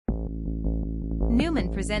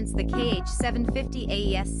Neumann presents the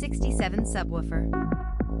KH750 AES67 Subwoofer.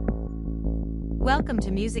 Welcome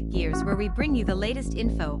to Music Gears, where we bring you the latest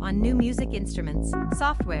info on new music instruments,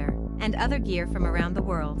 software, and other gear from around the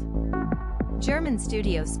world. German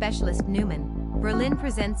studio specialist Neumann.Berlin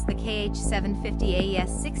presents the KH750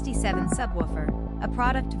 AES67 Subwoofer, a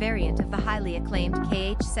product variant of the highly acclaimed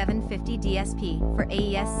KH750 DSP for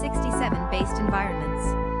AES67-based environments.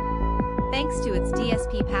 Thanks to its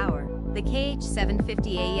DSP power, the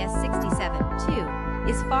KH750 AES67,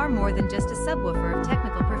 too, is far more than just a subwoofer of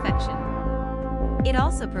technical perfection. It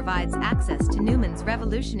also provides access to Neumann's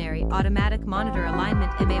revolutionary automatic monitor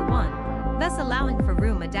alignment MA1, thus allowing for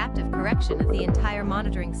room adaptive correction of the entire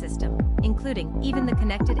monitoring system, including even the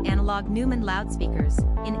connected analog Neumann loudspeakers,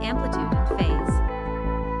 in amplitude and phase.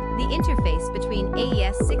 The interface between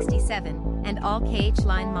AES67 and all KH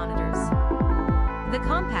line monitors. The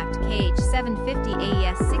compact KH750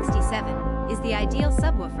 AES67 is the ideal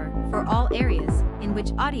subwoofer for all areas in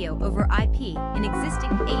which audio over IP in existing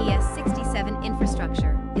AES67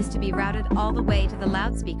 infrastructure is to be routed all the way to the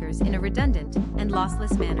loudspeakers in a redundant and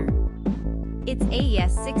lossless manner. Its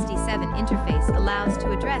AES67 interface allows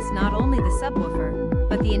to address not only the subwoofer,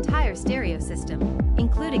 but the entire stereo system,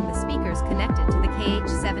 including the speakers connected to the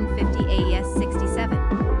KH750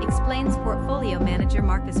 AES67, explains Portfolio Manager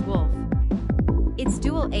Markus Wolff. Its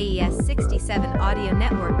dual AES67 audio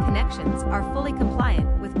network connections are fully compliant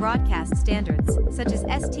with broadcast standards such as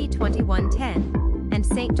ST2110 and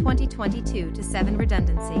SAINT 2022-7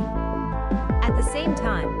 redundancy. At the same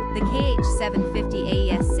time, the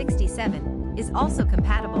KH750 AES67 is also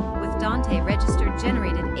compatible with DANTE registered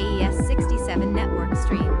generated AES67 network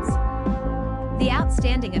streams. The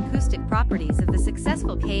outstanding acoustic properties of the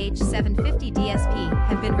successful KH750 DSP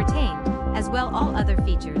have been retained, as well all other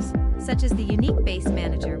features, such as the unique bass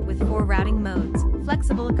manager with 4 routing modes,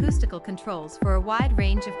 flexible acoustical controls for a wide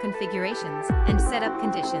range of configurations and setup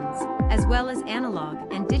conditions, as well as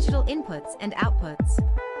analog and digital inputs and outputs.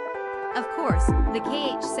 Of course, the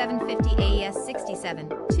KH750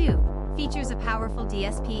 AES67, too, features a powerful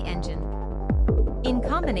DSP engine. In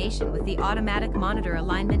combination with the automatic monitor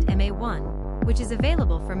alignment MA1, which is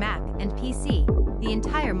available for Mac and PC, the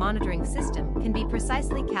entire monitoring system can be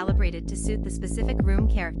precisely calibrated to suit the specific room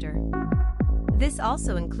character. This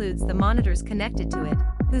also includes the monitors connected to it,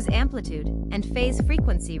 whose amplitude and phase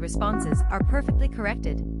frequency responses are perfectly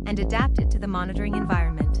corrected and adapted to the monitoring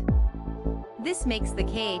environment. This makes the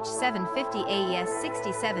KH750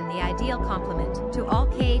 AES67 the ideal complement to all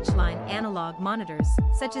KH line analog monitors,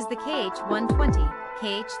 such as the KH120,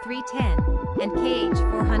 KH310, and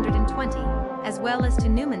KH420, as well as to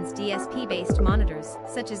Neumann's DSP-based monitors,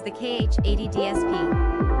 such as the KH80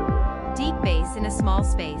 DSP. Deep bass in a small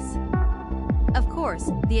space. Of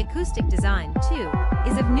course, the acoustic design, too,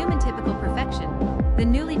 is of Neumann-typical perfection. The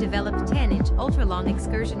newly developed 10-inch ultra-long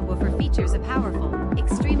excursion woofer features a powerful,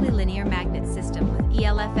 extremely linear magnet system with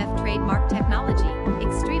ELFF trademark technology,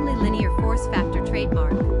 extremely linear force factor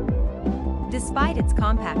trademark. Despite its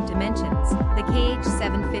compact dimensions, the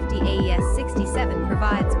KH750 AES67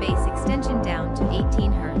 provides bass extension down to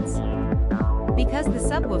 18 Hz. Because the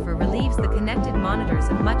subwoofer relieves the connected monitors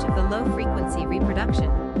of much of the low-frequency reproduction,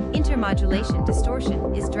 intermodulation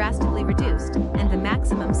distortion is drastically reduced and the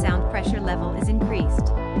maximum sound pressure level is increased.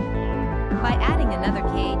 By adding another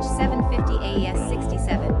KH750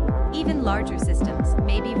 AES67, even larger systems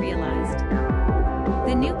may be realized.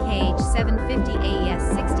 The new KH750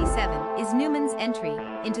 AES67 is Neumann's entry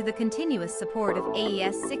into the continuous support of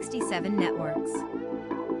AES67 networks.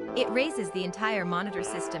 It raises the entire monitor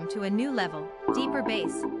system to a new level, deeper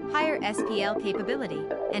bass, higher SPL capability,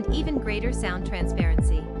 and even greater sound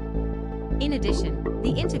transparency. In addition, the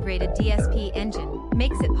integrated DSP engine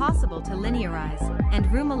makes it possible to linearize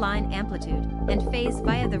and room-align amplitude and phase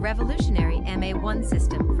via the revolutionary MA1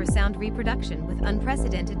 system for sound reproduction with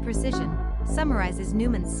unprecedented precision, summarizes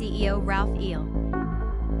Neumann's CEO Ralph Eel.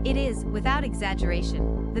 It is, without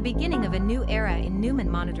exaggeration, the beginning of a new era in Neumann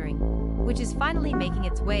monitoring, which is finally making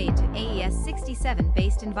its way into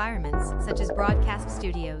AES67-based environments such as broadcast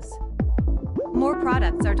studios. More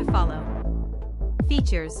products are to follow.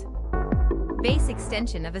 Features: bass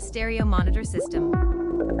extension of a stereo monitor system,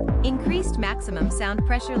 increased maximum sound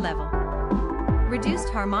pressure level, reduced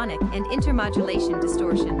harmonic and intermodulation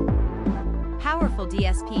distortion, powerful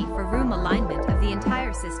DSP for room alignment of the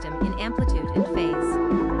entire system in amplitude and phase,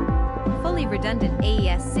 fully redundant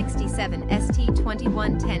AES67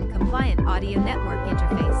 ST2110 compliant audio network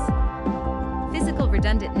interface, physical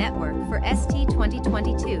redundant network for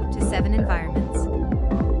ST2022-7 environments,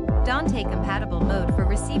 DANTE compatible mode for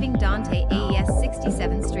receiving DANTE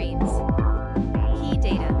AES67 streams, key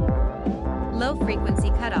data, low Low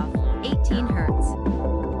frequency cutoff, 18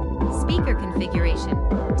 Hz. Speaker configuration,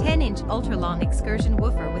 10-inch ultra-long excursion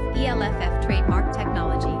woofer with ELFF trademark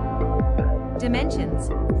technology. Dimensions,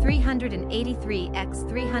 383 x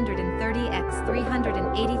 330 x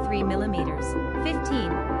 383 millimeters,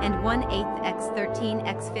 15 and 1/8 x 13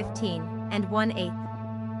 x 15 and 1/8.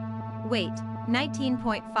 Weight,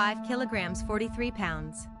 19.5 kilograms, 43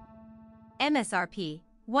 pounds. MSRP,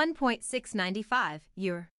 €1.695.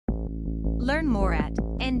 Learn more at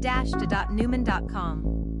n-neumann.com.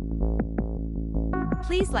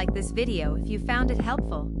 Please like this video if you found it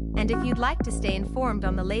helpful, and if you'd like to stay informed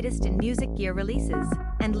on the latest in music gear releases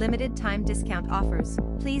and limited time discount offers,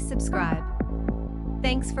 please subscribe.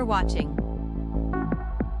 Thanks for watching.